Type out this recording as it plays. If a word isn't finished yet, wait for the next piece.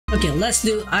Okay, let's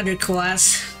do other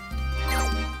class.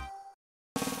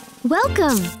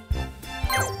 Welcome.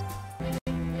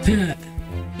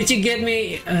 Did you get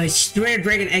me a rare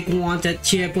dragon egg wanted?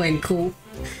 Cheerful and cool.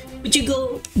 Would you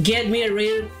go get me a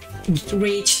rare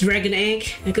rich dragon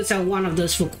egg? I could sell one of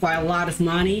those for quite a lot of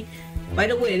money. By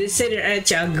the way, this city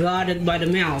edge are guarded by the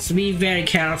males. Be very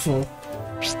careful.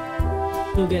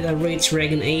 We'll get a rich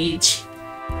dragon egg.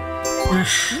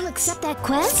 You'll accept that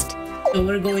quest? So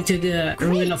we're going to the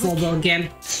ruin of Obel again.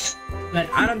 But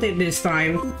I don't think this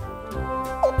time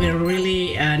we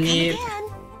really need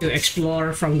to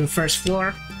explore from the first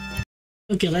floor.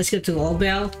 Okay, let's go to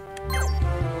Obel.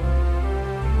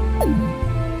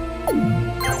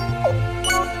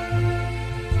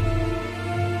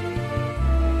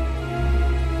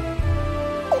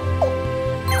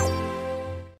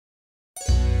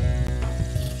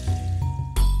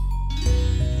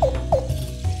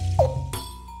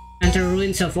 Enter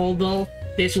ruins of Obel.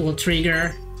 This will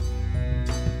trigger.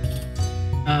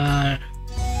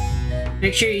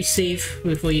 Make sure you're safe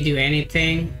before you do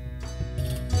anything.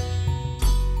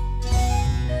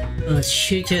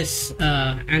 Should just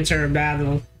enter a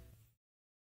battle.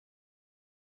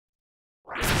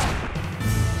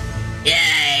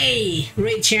 Yay!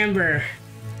 Raid chamber.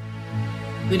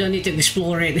 We don't need to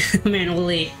explore it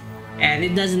manually, and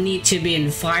it doesn't need to be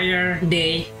in fire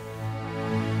day.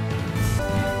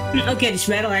 Okay, this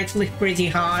battle actually pretty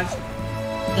hard.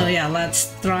 So yeah,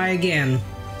 let's try again.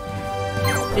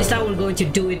 This time we're going to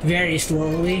do it very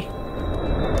slowly.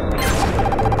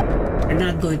 We're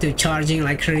not going to charging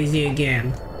like crazy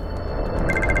again.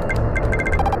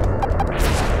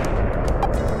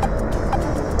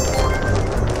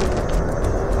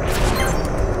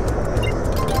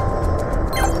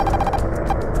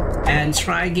 And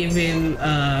try give him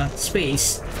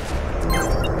space.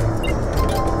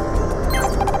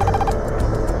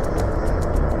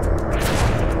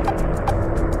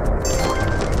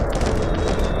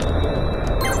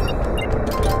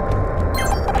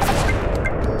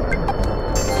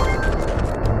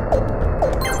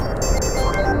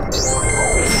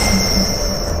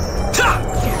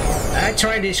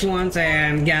 Tried this once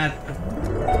and got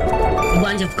a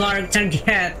bunch of characters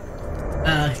get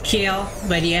killed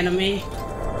by the enemy.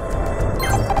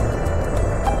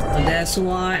 So that's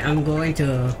why I'm going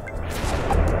to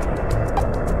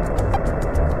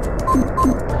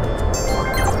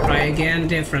try again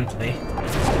differently.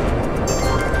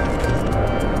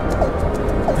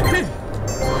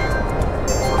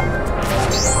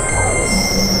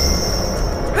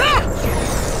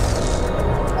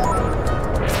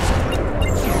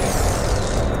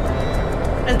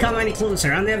 Come any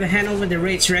closer. I'll never hand over the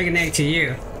rich dragon egg to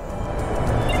you.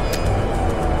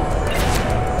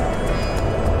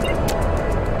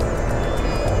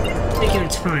 Take your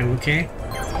time, okay?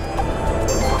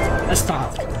 Let's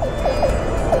talk.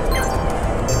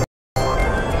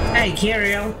 Hey,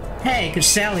 Kyril. Hey,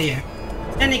 Cyril.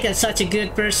 Anika's such a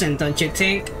good person, don't you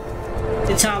think?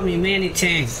 She taught me many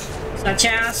things. Such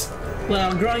as,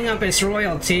 well, growing up as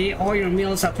royalty, all your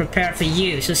meals are prepared for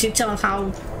you. So she taught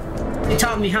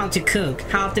me how to cook,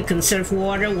 how to conserve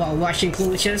water while washing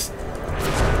clothes.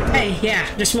 Hey, yeah,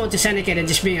 there's more to Seneca than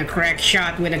just being a crack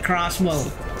shot with a crossbow.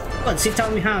 But she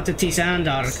taught me how to teach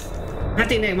Andar. I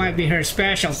think that might be her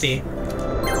specialty.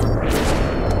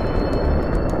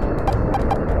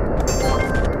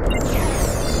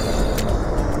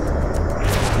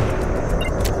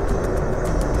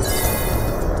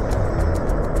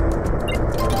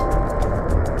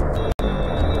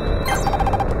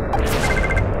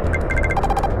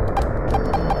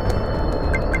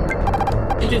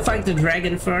 Fight the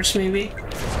dragon first, maybe?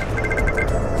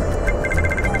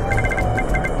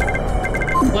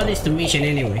 What is the mission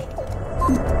anyway?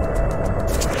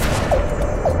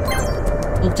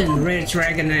 Obtain rare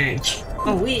dragon edge.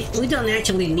 Oh, we don't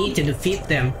actually need to defeat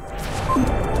them.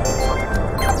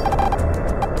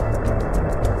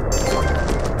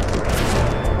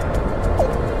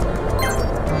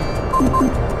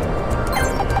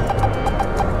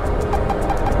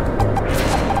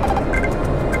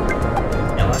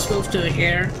 To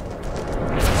here.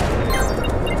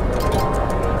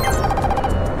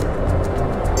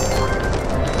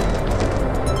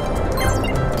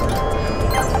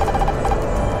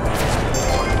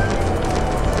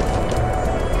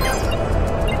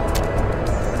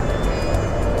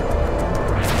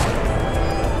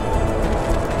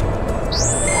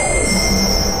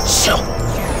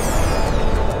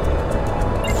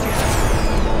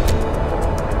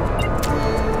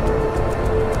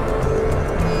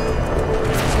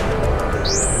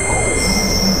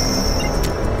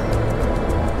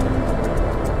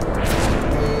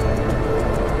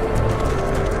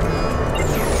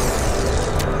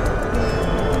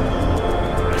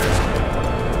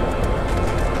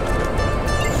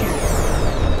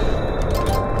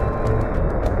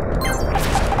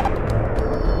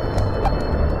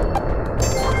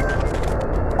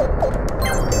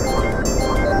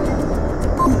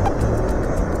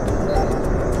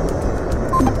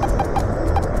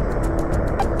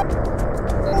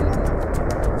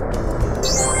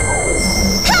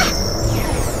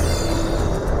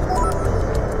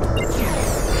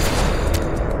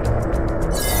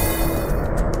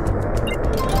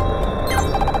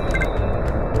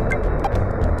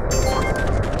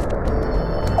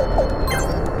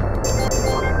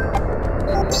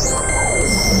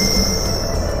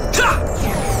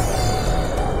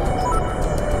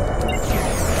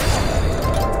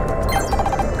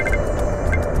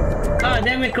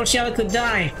 said Crucial could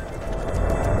die.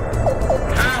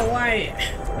 Ah, why?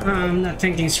 I'm not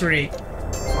thinking straight.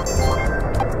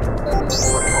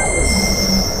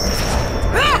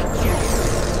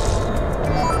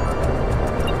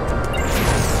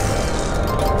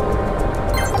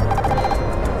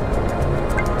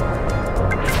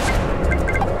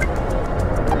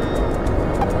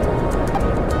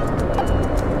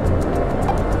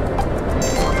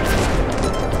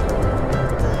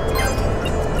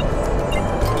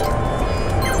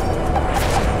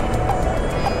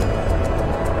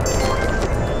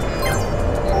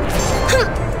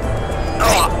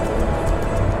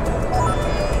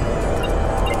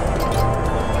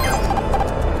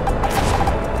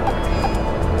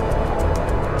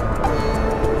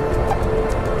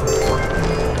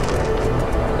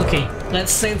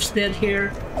 Let's save state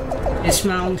here,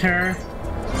 dismount her,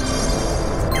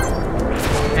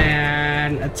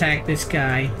 and attack this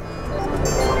guy.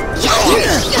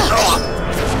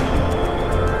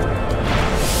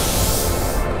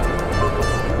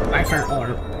 Fire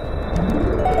orb.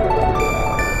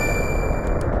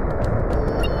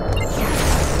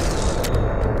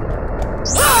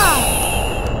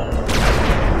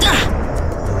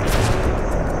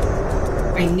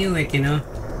 I knew it, you know.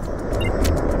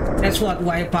 That's what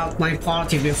wiped out my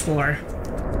party before.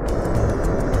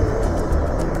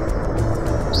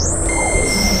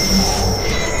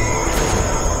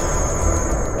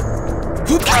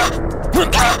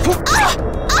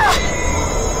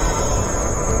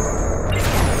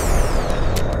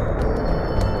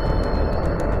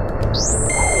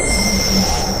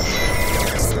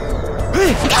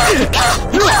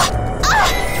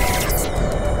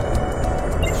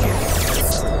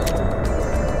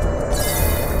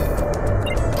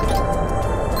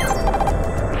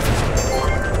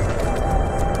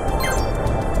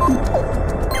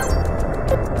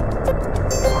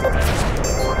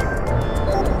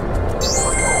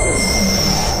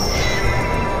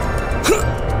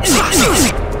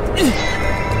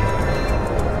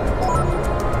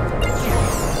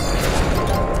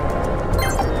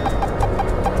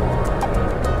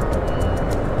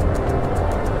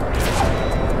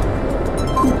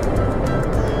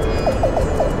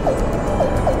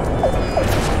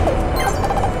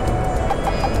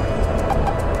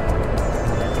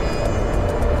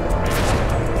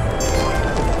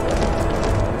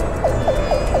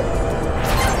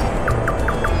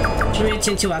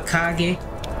 Into Akagi.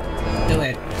 Do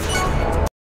it.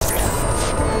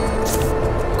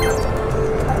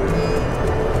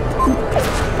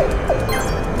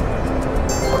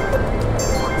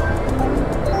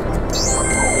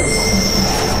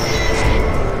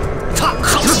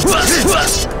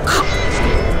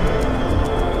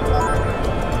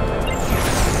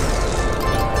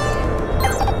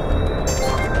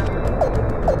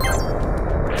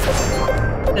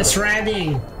 That's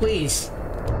riding, please.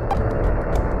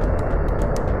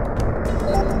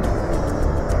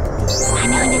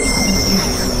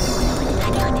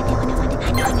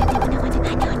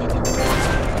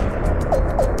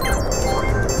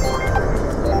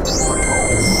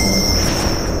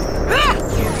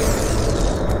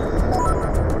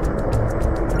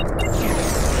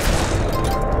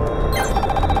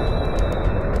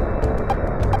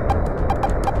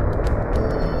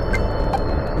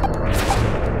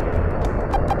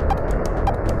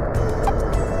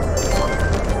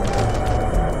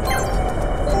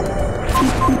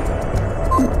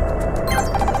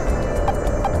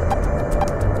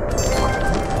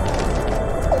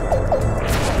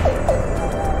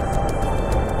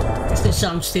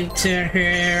 Some sticks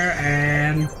here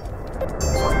and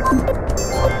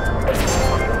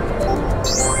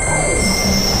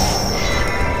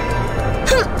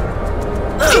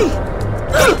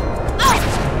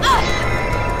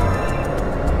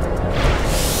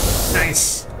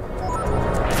nice.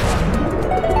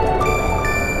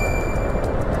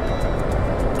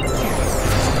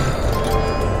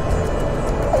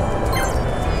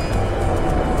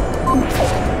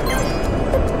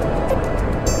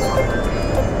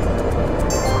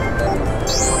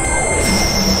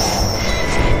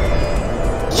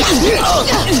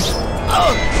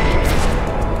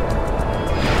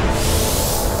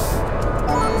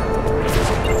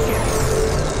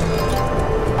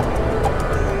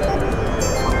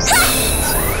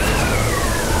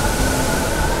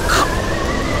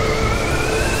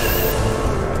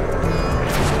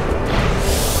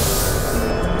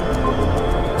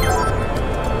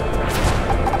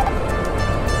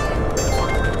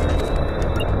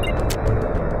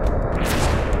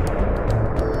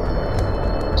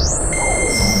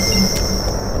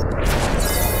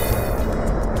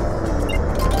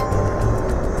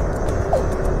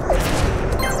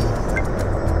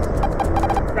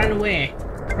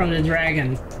 from the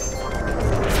dragon.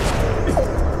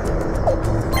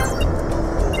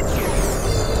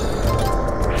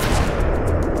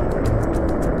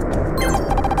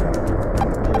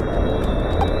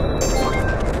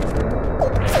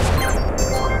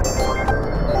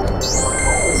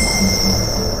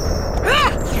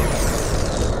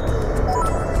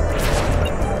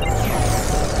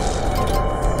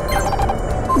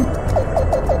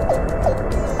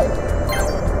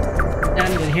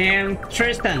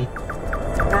 Tristan,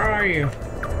 where are you?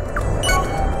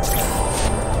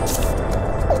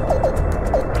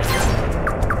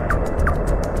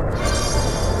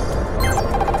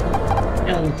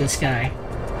 Hell with this guy.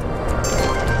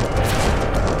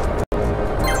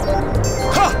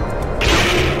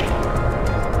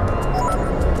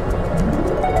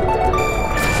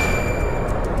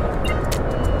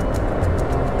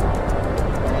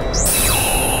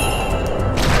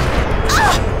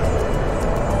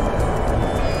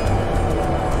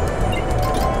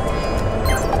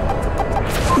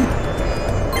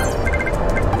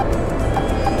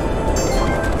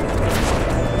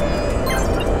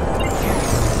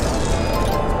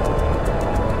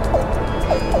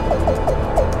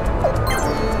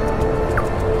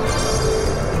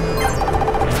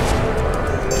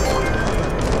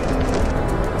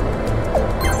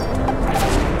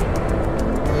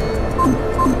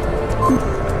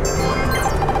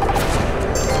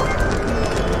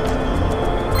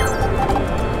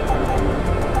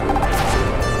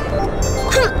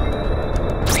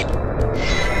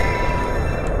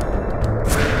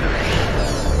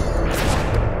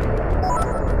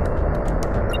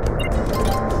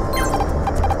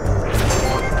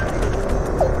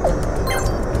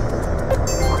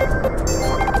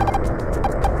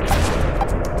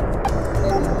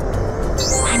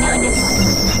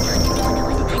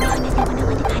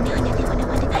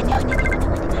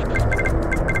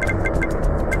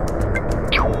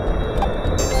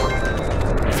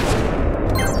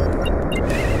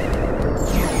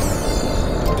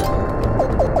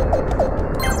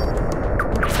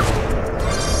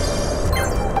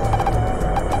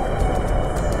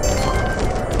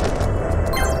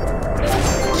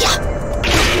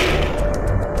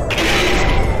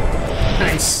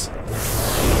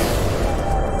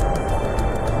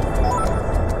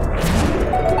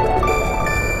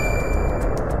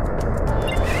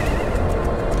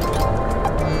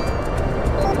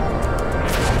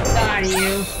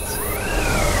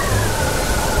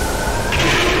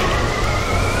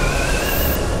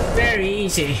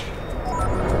 Easy.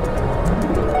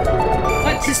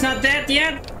 What? He's not dead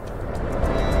yet?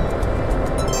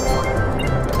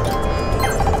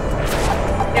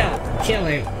 Yeah, kill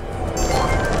him.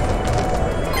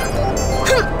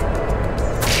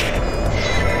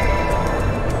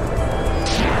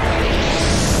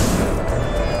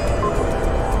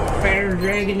 Fire,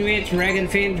 dragon meat, dragon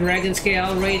fin, dragon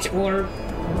scale, rage orb.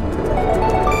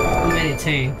 Many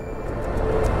things.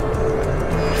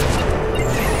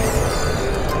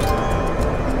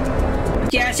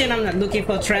 Yeah, actually, I'm not looking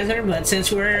for treasure, but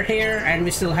since we're here and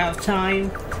we still have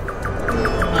time,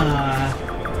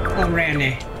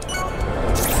 already.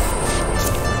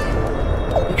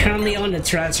 We're currently on the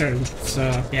treasure,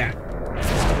 so yeah.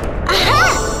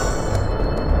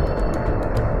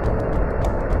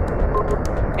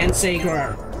 And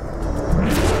Sagar.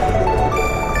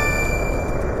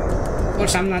 Of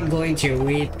course, I'm not going to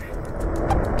wait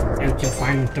until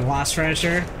find the last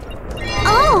treasure.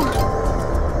 Oh!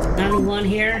 Another one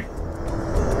here.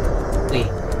 Wait.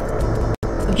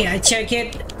 Okay, I check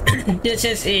it. This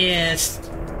is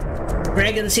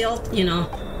Dragon Silt, you know,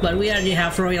 but we already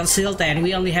have Royal Silt and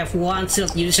we only have one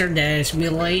Silt user that is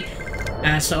melee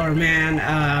as our main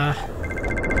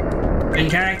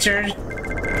character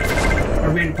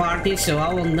or main party, so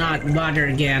I will not bother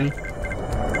again.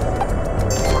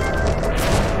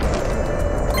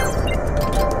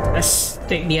 Let's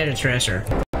take the other treasure.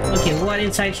 Okay, what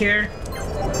inside here?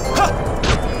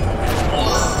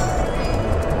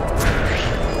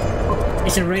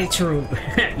 It's a raid troop.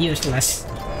 Useless.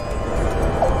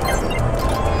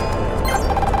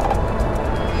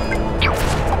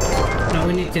 Now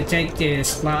we need to take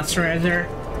this last treasure,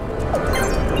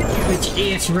 which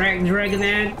is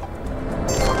Dragonhead.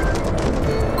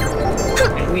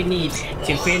 And we need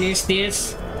to finish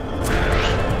this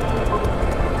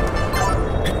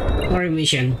story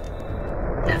mission.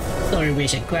 Story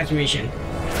mission, quest mission.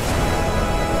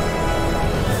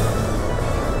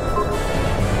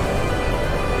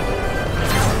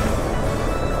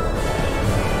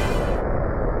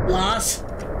 Lost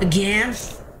again?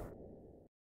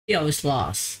 He always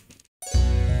lost.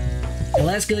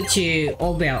 Let's go to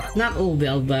Old Bell. Not Old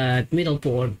Bell, but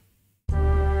Middleport.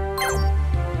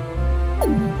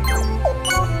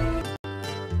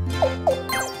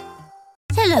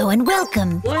 Hello and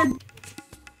welcome. What am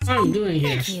I doing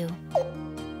here? Thank you.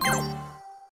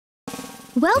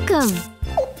 Welcome.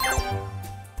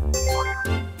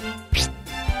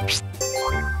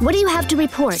 What do you have to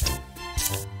report?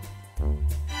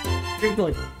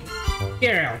 Report.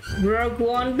 Kyril, broke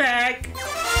one back.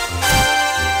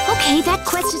 Okay, that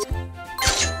quest is...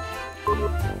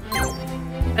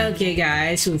 Okay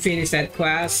guys, we finished that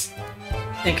quest.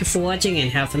 Thank you for watching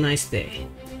and have a nice day.